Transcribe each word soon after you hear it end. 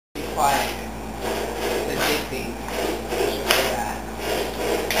quiet. It's addicting.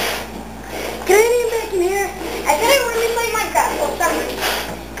 Can I get back in here? I didn't really play Minecraft for some reason.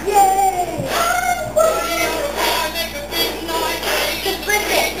 Yay! Just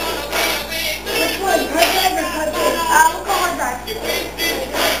listen. Which one? Hard drive or hard drive? We'll go hard drive.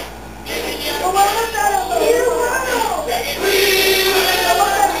 Well, what was that about? You will!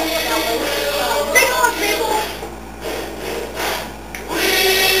 Sing along, people!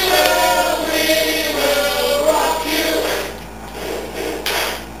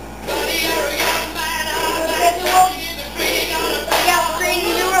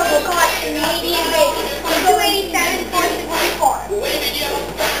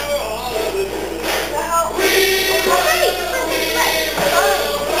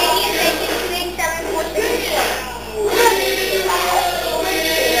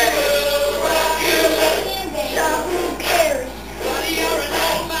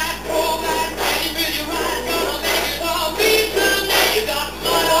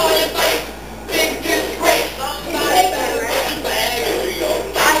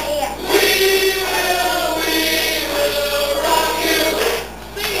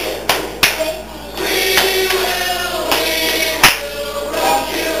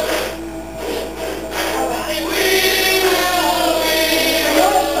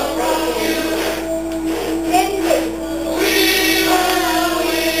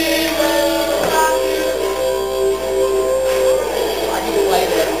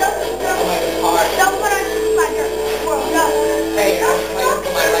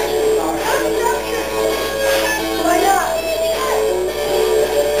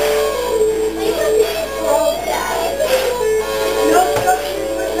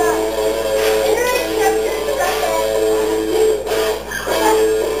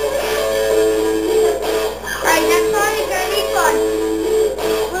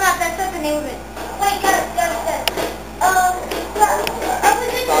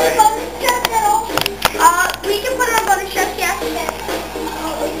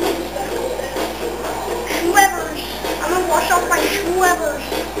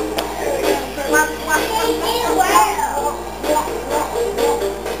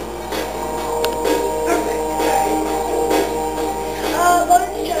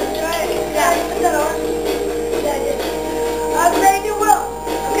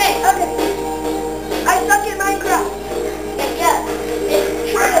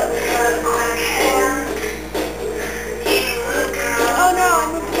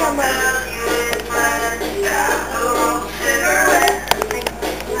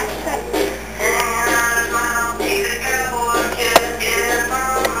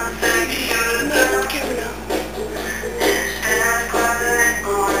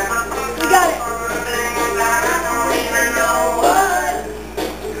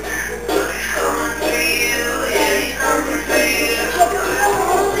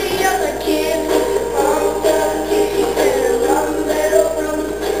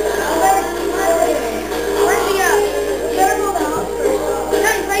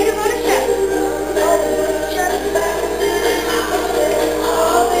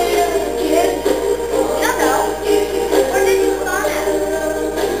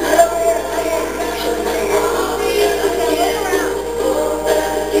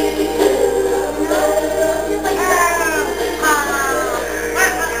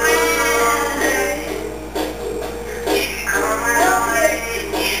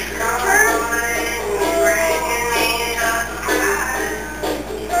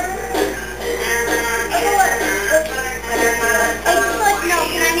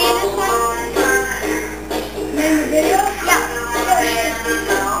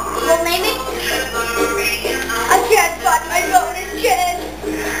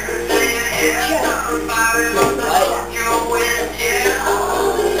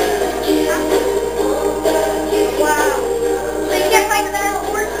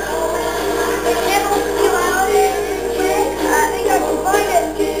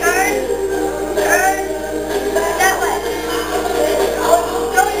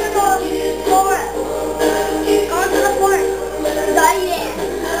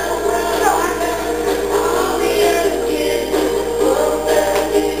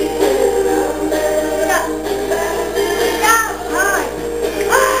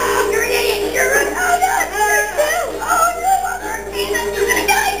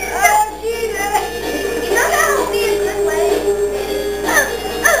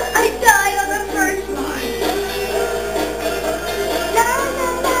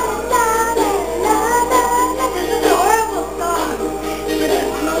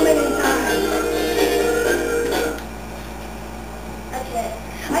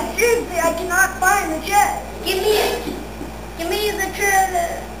 seriously, I cannot find the chest. Give me it. Give me the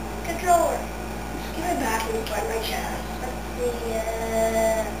controller. Just give it back and find my chest.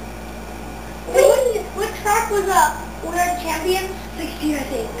 Let's see, what track was up? We are champions? 60, I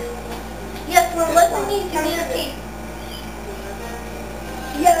think. Yes, we're listening to the tape.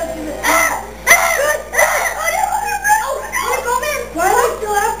 Yeah, let's do this. Why am I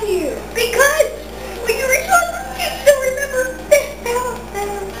still after you? Because when you respond, you still remember this.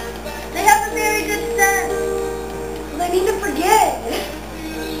 They have a very good sense. Well, I need to forget.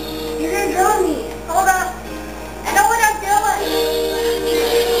 You're gonna draw me. Hold up. I know what I'm doing.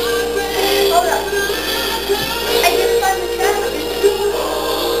 Hold up. I didn't find the chest.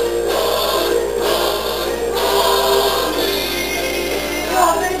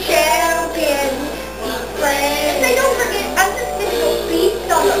 You're the champion. Friends. I don't forget. I'm just gonna go beast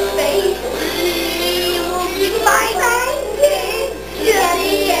on the face. My ranking to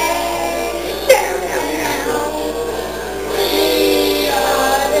the end. Down, down, down. We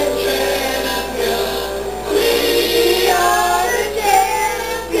are the champions. We are the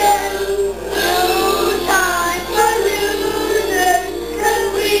champions. No time for losers, 'cause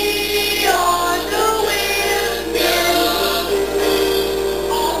we are the winners.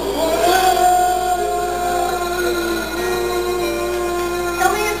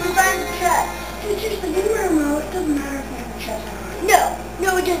 Tell me if you find the chest. It's just the new remote. It doesn't matter if we have a chest or not. No,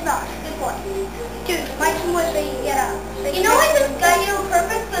 it does not. Good point. Dude, my team was saying get up. You know when this guy in a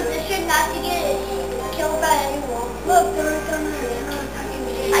perfect position not to get killed by anyone? Look, they're right down there. They're not attacking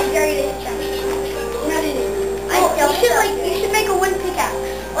me. I dare you to hit them. Not in it. You should make a wooden pickaxe.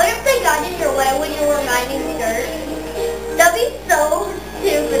 What if they got in your way when you were mining dirt? That'd be so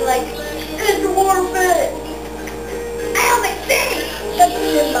stupid, like, it's warfare. Ow, my face! That's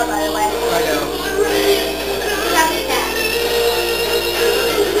Simba, by the way. I know. Have a cat.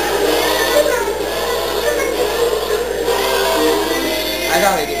 I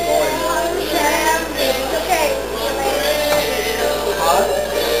gotta get going. Okay, see you later. Huh?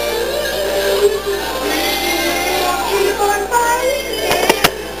 Keep on fighting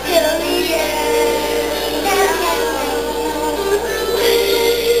till the end.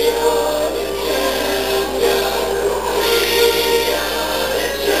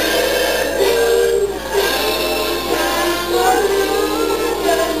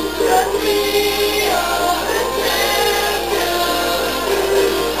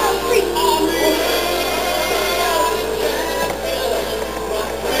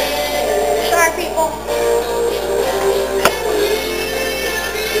 Sorry, people.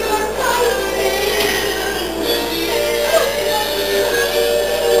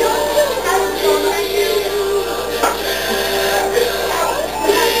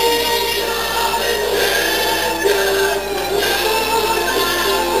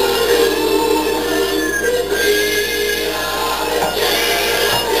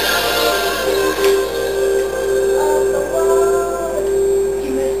 You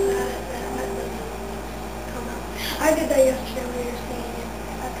missed that. I did that yesterday when you were saying it.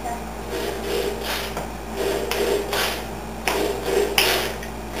 Okay.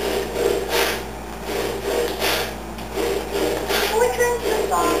 Can we turn to the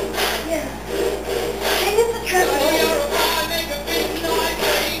song? Yeah. Maybe it's a trip.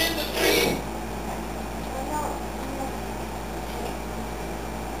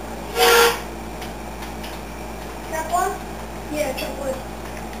 Trap one? Yeah, trap one.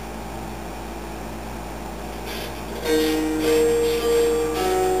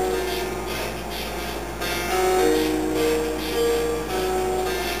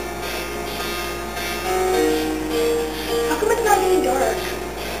 How come it's not getting dark?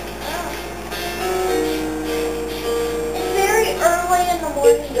 It's very early in the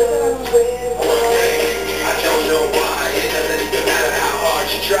morning. I don't know why, it doesn't even matter how hard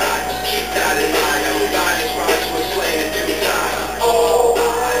you try. Keep that in mind, everybody's rhymes were slain in due time. All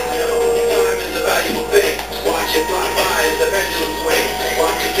I know, time is a valuable thing. Watch it fly by as the pendulum swings.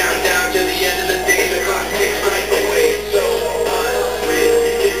 Watch it count down to the end of the day, the clock ticks right away. It's so unreal,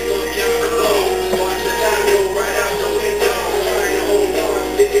 it look down below. Watch the time go right out the window. Trying to hold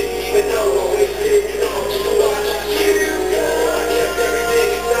on, didn't even know what we did, just to watch you go. I kept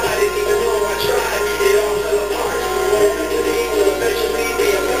everything inside, and even though I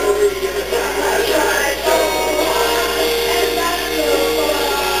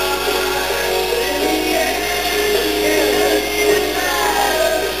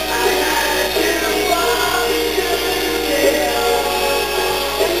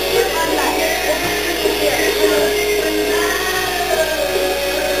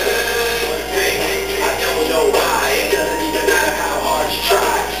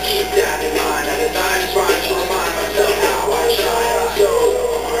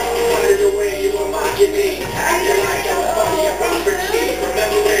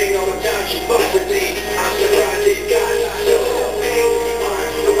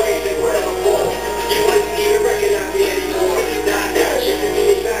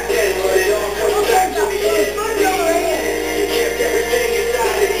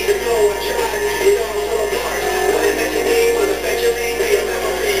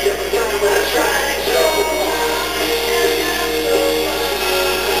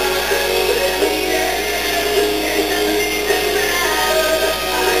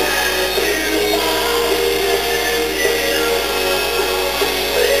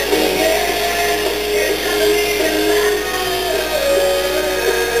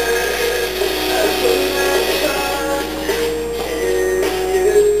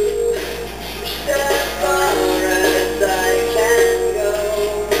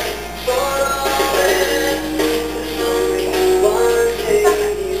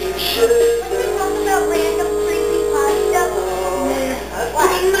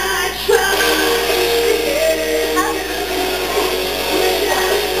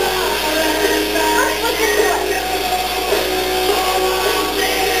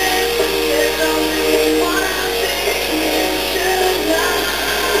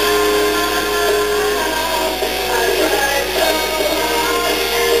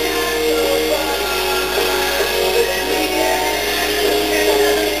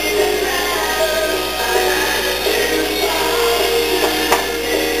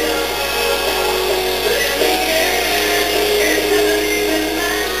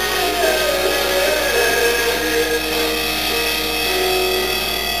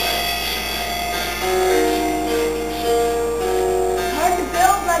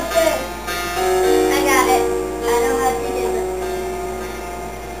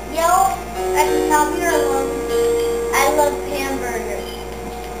At the top of your lungs, I love hamburgers.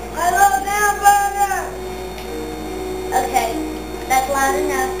 I love hamburgers! Okay, that's loud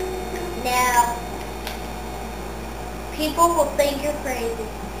enough. Now, people will think you're crazy.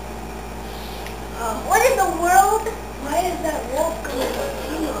 What in the world? Why is that wolf going to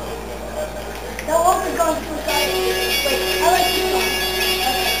Timo? That wolf is going suicidal. Wait, I like this song.